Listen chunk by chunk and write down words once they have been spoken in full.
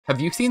Have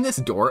you seen this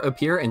door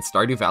appear in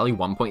Stardew Valley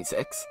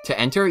 1.6? To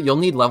enter, you'll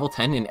need level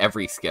 10 in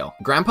every skill.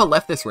 Grandpa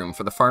left this room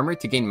for the farmer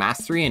to gain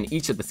mastery in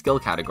each of the skill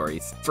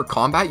categories. For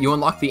combat, you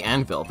unlock the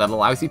anvil that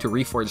allows you to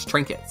reforge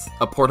trinkets,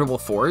 a portable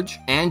forge,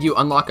 and you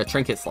unlock a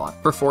trinket slot.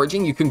 For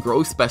foraging, you can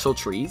grow special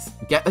trees,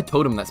 get a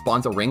totem that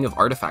spawns a ring of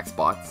artifact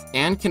spots,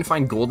 and can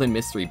find golden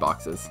mystery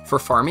boxes. For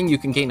farming, you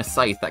can gain a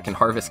scythe that can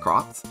harvest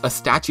crops, a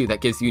statue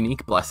that gives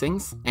unique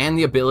blessings, and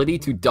the ability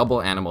to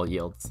double animal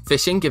yields.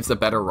 Fishing gives a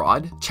better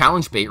rod,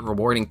 challenge bait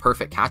rewarding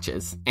perfect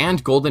catches,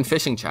 and golden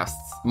fishing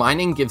chests.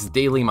 Mining gives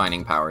daily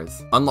mining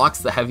powers, unlocks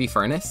the heavy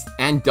furnace,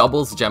 and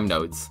doubles gem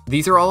nodes.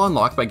 These are all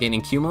unlocked by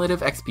gaining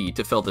cumulative XP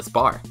to fill this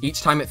bar.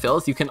 Each time it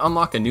fills, you can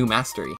unlock a new mastery.